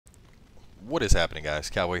What is happening, guys?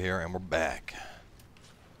 Cowboy here, and we're back.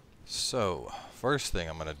 So, first thing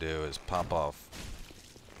I'm going to do is pop off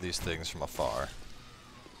these things from afar.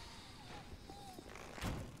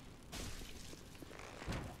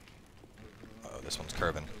 Oh, this one's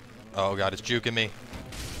curving. Oh god, it's juking me.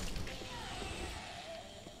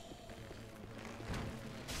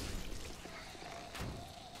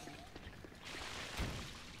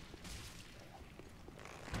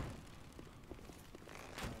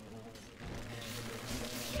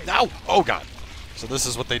 No! Oh god! So this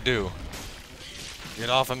is what they do. Get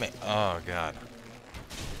off of me. Oh god.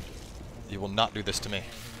 You will not do this to me.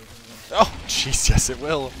 Oh, jeez, yes it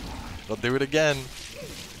will. They'll do it again.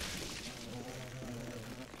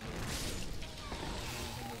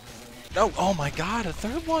 No! Oh my god, a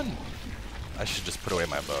third one! I should just put away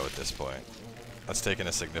my bow at this point. That's taking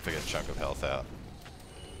a significant chunk of health out.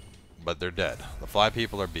 But they're dead. The fly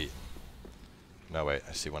people are beat. No, wait,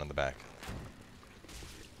 I see one in the back.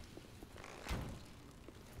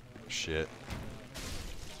 Shit.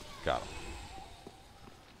 Got him.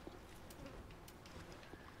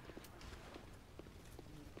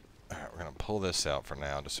 Alright, we're gonna pull this out for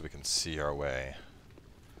now just so we can see our way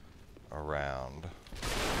around.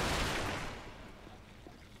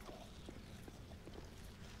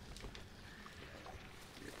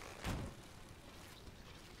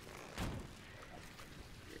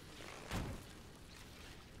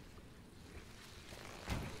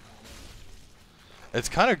 It's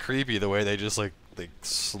kind of creepy the way they just like they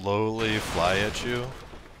slowly fly at you.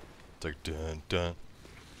 It's like dun dun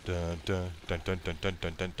dun dun dun dun dun dun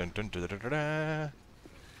dun dun dun dun dun dun dun.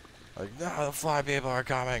 Like, no, the fly people are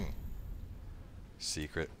coming.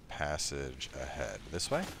 Secret passage ahead. This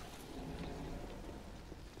way?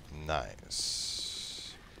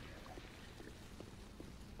 Nice.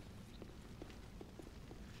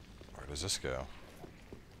 Where does this go?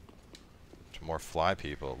 To more fly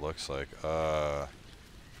people, it looks like.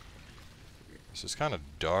 This is kind of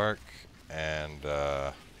dark and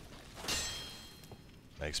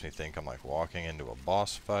makes me think I'm like walking into a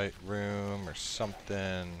boss fight room or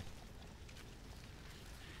something.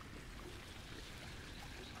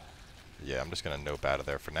 Yeah, I'm just gonna nope out of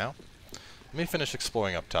there for now. Let me finish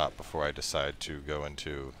exploring up top before I decide to go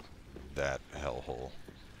into that hellhole.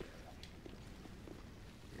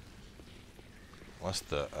 What's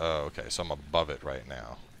the... oh, okay, so I'm above it right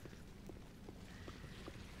now.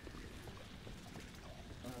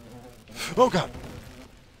 Oh god!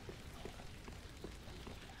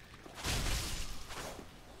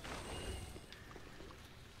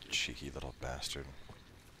 Cheeky little bastard.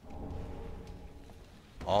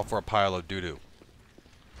 All for a pile of doo-doo.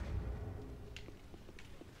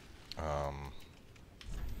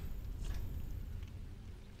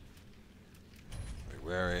 Be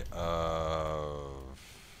wary of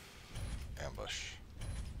ambush.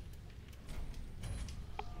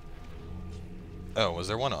 Oh, was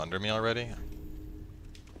there one under me already?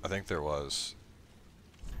 I think there was.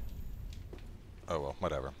 Oh well,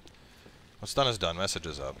 whatever. What's done is done. Message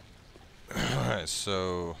is up. Alright,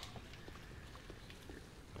 so...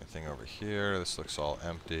 anything over here? This looks all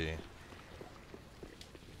empty.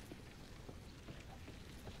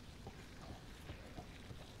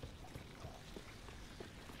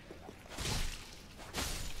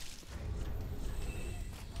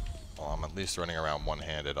 Well, I'm at least running around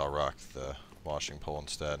one-handed. I'll rock the washing pole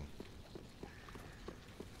instead.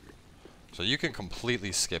 So you can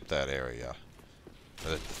completely skip that area.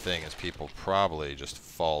 But the thing is, people probably just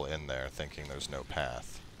fall in there thinking there's no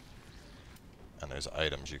path. And there's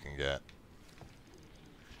items you can get.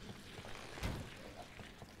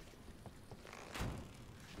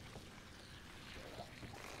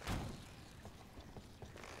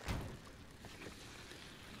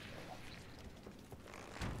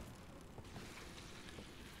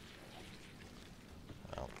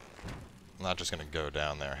 Well, I'm not just going to go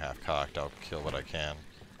down there half-cocked. I'll kill what I can.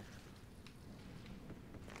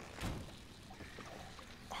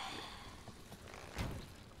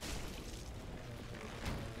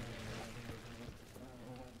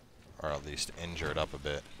 Or at least injure it up a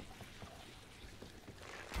bit.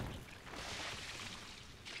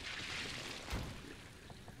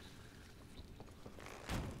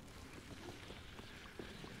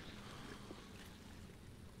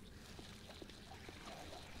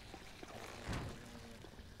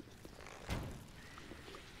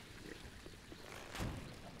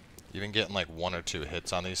 Even getting like 1 or 2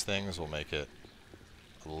 hits on these things will make it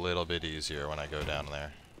a little bit easier when I go down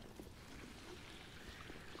there.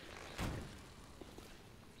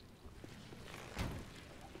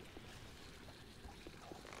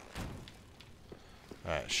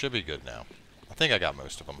 Alright, should be good now. I think I got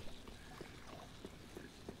most of them.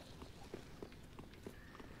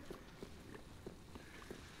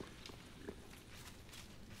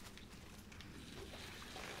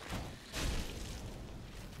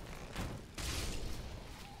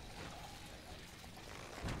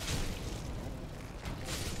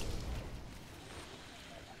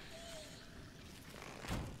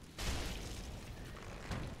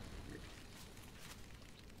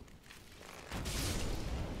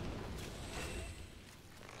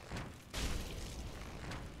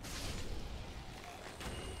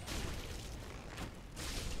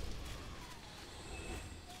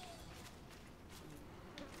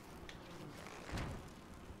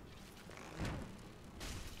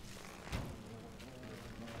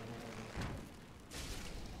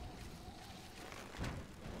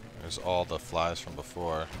 There's all the flies from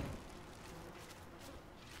before.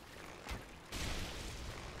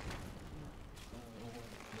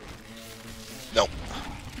 Nope.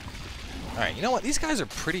 Alright, you know what? These guys are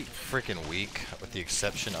pretty freaking weak, with the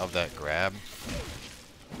exception of that grab.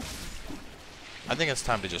 I think it's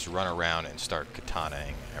time to just run around and start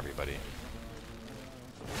katanaing everybody.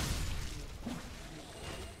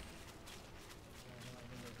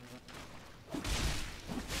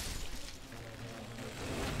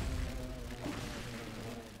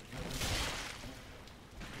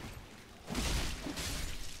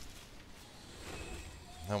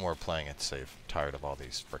 No more playing it safe. I'm tired of all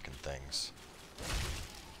these frickin' things.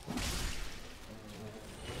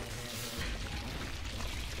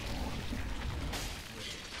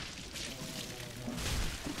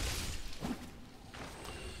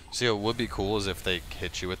 See, what would be cool is if they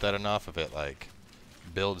hit you with that enough, if it like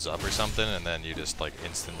builds up or something, and then you just like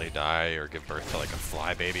instantly die or give birth to like a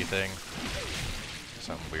fly baby thing.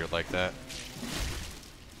 Something weird like that.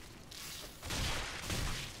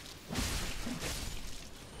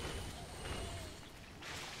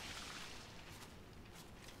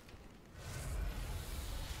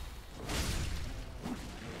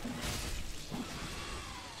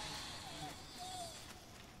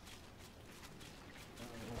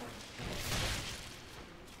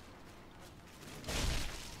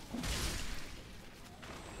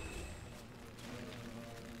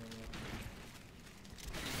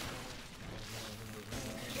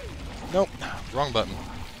 Nope, wrong button.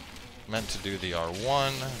 Meant to do the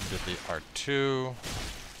R1, did the R2.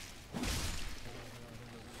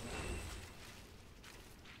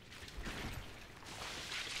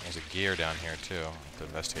 There's a gear down here too. I'll have to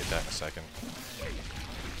investigate that in a second.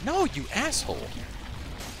 No, you asshole!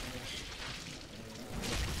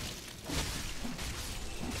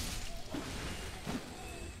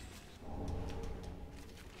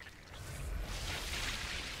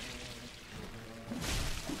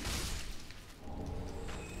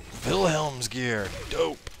 Wilhelm's gear,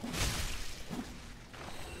 dope.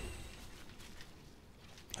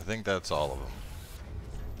 I think that's all of them.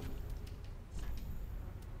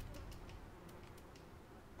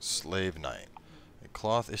 Slave Knight. A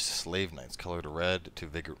cloth is slave knights colored red to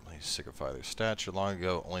vigorously signify their stature. Long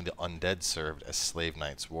ago, only the undead served as slave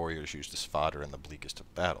knights. Warriors used as fodder in the bleakest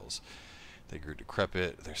of battles. They grew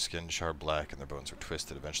decrepit, their skin charred black, and their bones were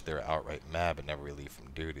twisted. Eventually, they were outright mad, but never relieved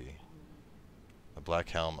from duty. The black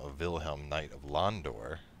helm of Wilhelm, Knight of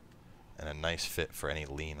Londor, and a nice fit for any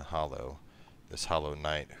lean hollow. This hollow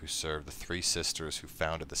knight, who served the three sisters who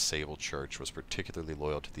founded the Sable Church, was particularly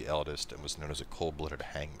loyal to the eldest and was known as a cold-blooded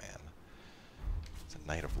hangman. It's a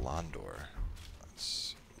Knight of Londor.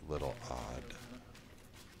 That's a little odd.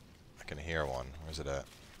 I can hear one. Where's it at?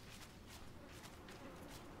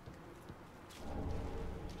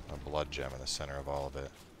 A blood gem in the center of all of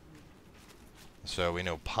it. So we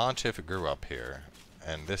know Pontiff grew up here,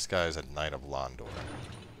 and this guy's a Knight of Londor.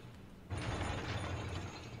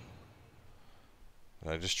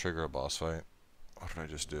 Did I just trigger a boss fight? What did I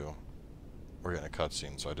just do? We're getting a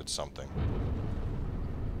cutscene, so I did something.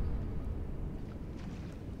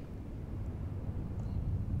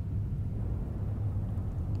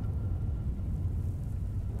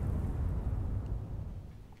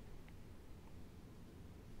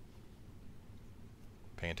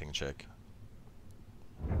 Painting check.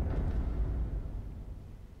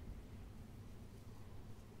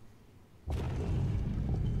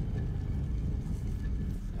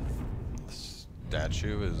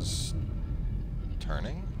 Statue is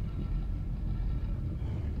turning.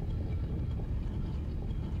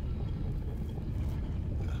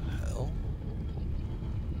 The hell?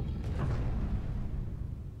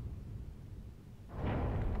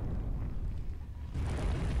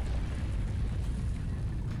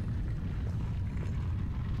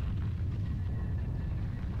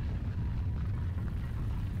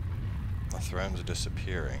 The throne's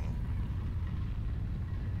disappearing.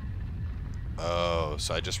 Oh,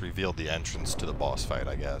 so I just revealed the entrance to the boss fight,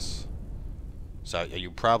 I guess. So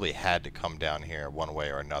you probably had to come down here one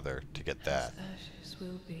way or another to get that. As ashes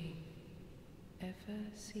will be, ever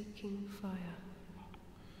seeking fire.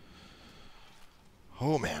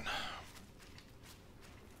 Oh, man.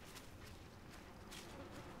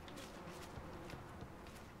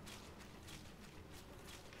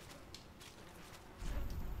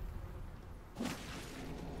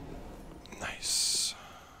 Nice.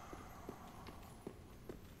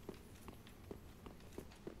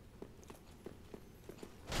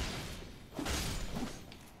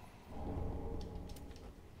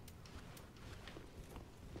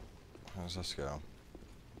 How's this go?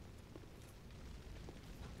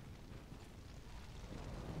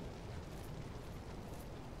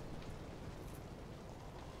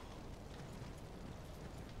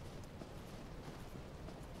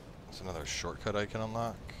 shortcut I can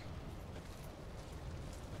unlock.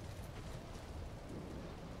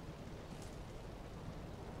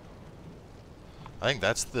 I think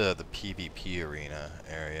that's the PvP arena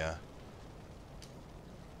area.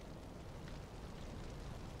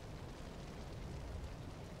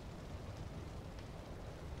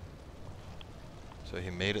 So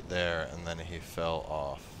he made it there, and then he fell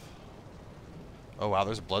off. Oh wow,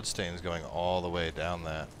 there's bloodstains going all the way down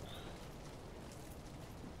that.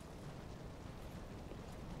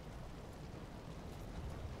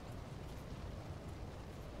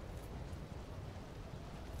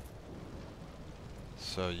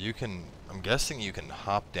 So you can, I'm guessing you can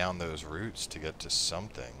hop down those routes to get to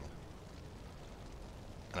something.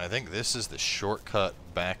 And I think this is the shortcut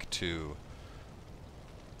back to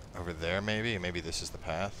over there maybe. Maybe this is the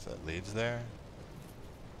path that leads there.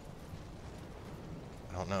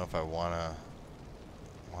 I don't know if I wanna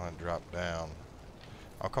drop down.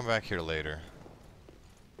 I'll come back here later.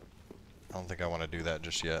 I don't think I want to do that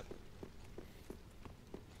just yet.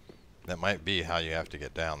 That might be how you have to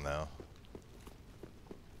get down though.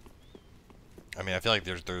 I mean, I feel like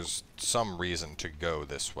there's some reason to go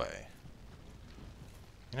this way.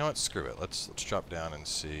 You know what? Screw it. Let's drop down and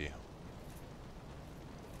see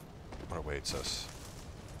what awaits us.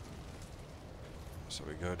 So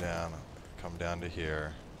we go down, come down to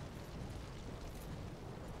here.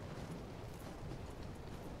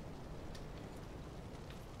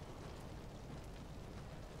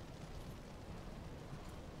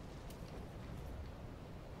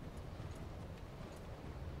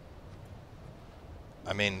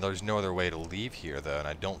 I mean, there's no other way to leave here, though, and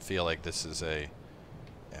I don't feel like this is a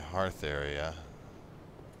hearth area.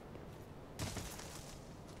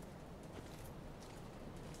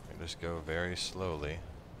 We just go very slowly.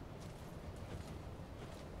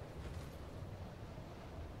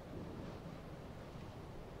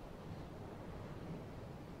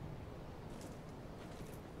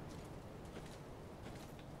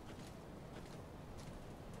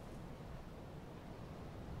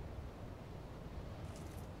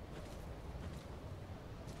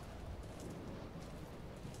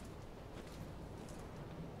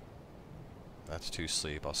 That's too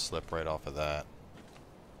steep. I'll slip right off of that.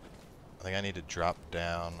 I think I need to drop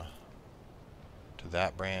down to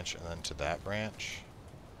that branch and then to that branch.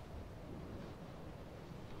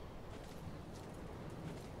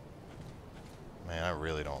 Man, I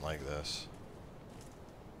really don't like this.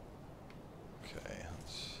 Okay,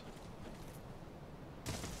 let's...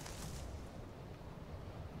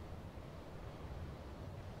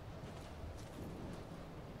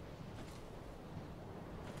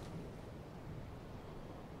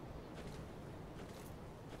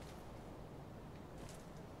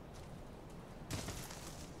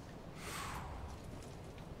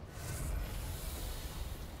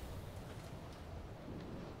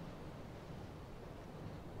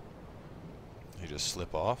 just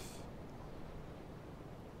slip off.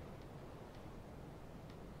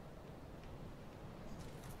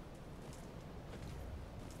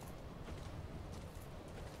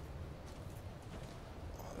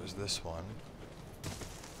 Oh, there's this one.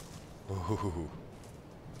 Ooh.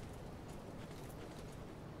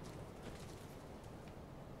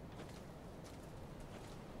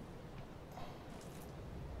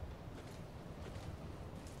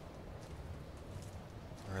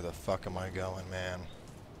 Where the fuck am I going, man?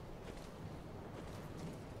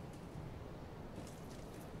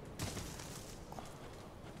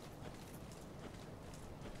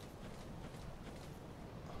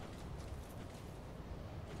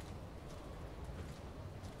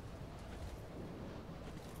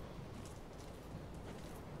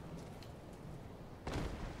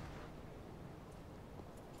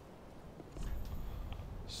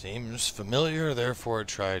 Seems familiar, therefore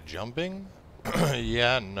try jumping.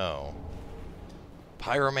 Yeah, no.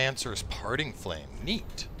 Pyromancer's Parting Flame.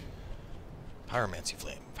 Neat. Pyromancy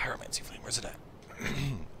Flame. Pyromancy Flame. Where's it at?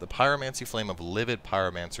 The Pyromancy Flame of livid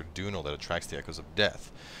Pyromancer Dunnel that attracts the echoes of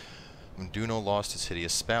death. When Dunnel lost his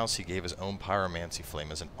hideous spouse, he gave his own Pyromancy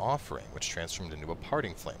Flame as an offering, which transformed into a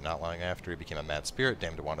Parting Flame. Not long after, he became a mad spirit,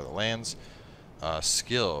 damned to wander the lands.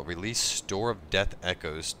 Skill. Release Store of Death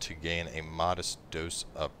Echoes to gain a modest dose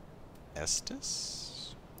of Estus?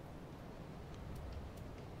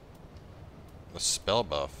 The spell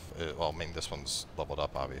buff, well, I mean, this one's leveled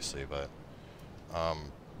up, obviously, but,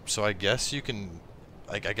 so I guess you can,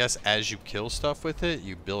 like, I guess as you kill stuff with it,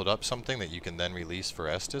 you build up something that you can then release for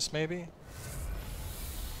Estus, maybe?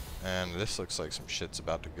 And this looks like some shit's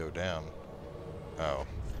about to go down. Oh.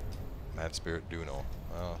 Mad Spirit Dunnel.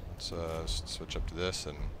 Well, let's switch up to this,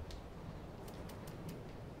 and...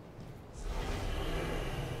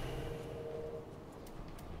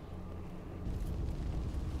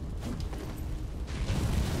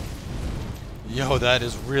 Yo, that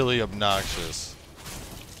is really obnoxious.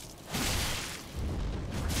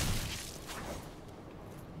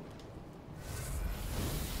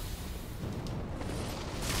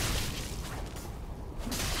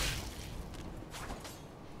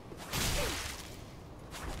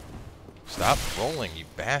 Stop rolling, you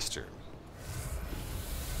bastard.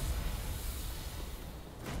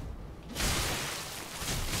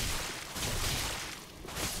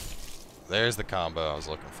 There's the combo I was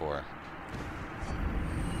looking for.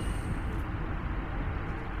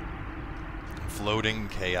 Floating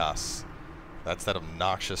Chaos. That's that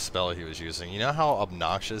obnoxious spell he was using. You know how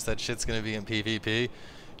obnoxious that shit's gonna be in PvP?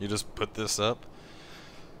 You just put this up.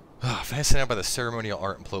 Fascinated by the ceremonial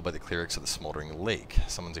art employed by the clerics of the Smoldering Lake.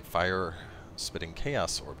 Summons a fire-spitting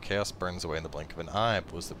chaos orb. Chaos burns away in the blink of an eye,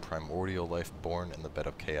 but was the primordial life born in the bed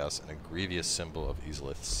of chaos and a grievous symbol of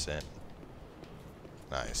Izalith's sin.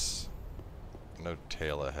 Nice. No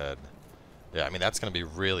tail ahead. Yeah, I mean, that's going to be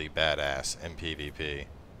really badass in PvP.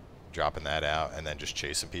 Dropping that out and then just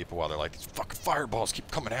chasing people while they're like, these fucking fireballs keep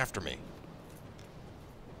coming after me.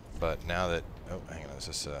 But now that... Oh, hang on. Is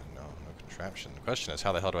this... no contraption. The question is,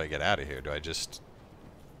 how the hell do I get out of here? Do I just...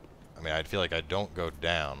 I mean, I feel like I don't go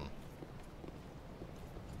down.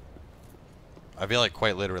 I feel like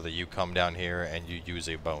quite literally you come down here and you use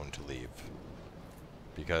a bone to leave.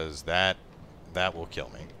 Because that will kill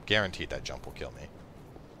me. Guaranteed that jump will kill me.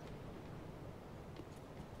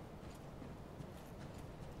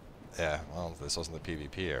 Yeah, well, this wasn't the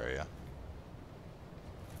PvP area.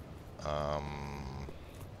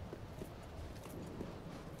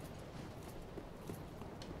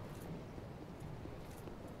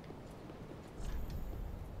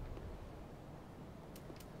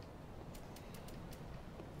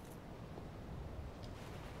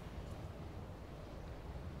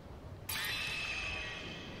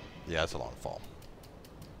 Yeah, it's a long fall.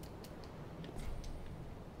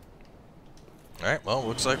 Alright, well,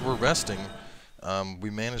 looks like we're resting. We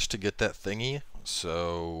managed to get that thingy,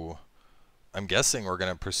 so I'm guessing we're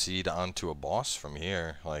going to proceed on to a boss from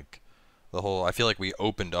here. Like, the whole... I feel like we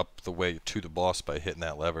opened up the way to the boss by hitting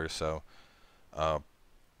that lever, so...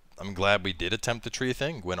 I'm glad we did attempt the tree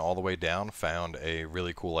thing, went all the way down, found a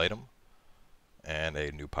really cool item, and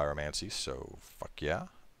a new pyromancy, so fuck yeah.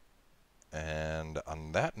 And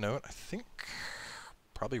on that note, I think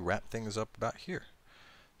probably wrap things up about here.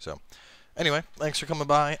 So, anyway, thanks for coming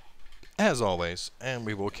by, as always, and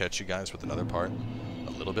we will catch you guys with another part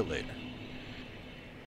a little bit later.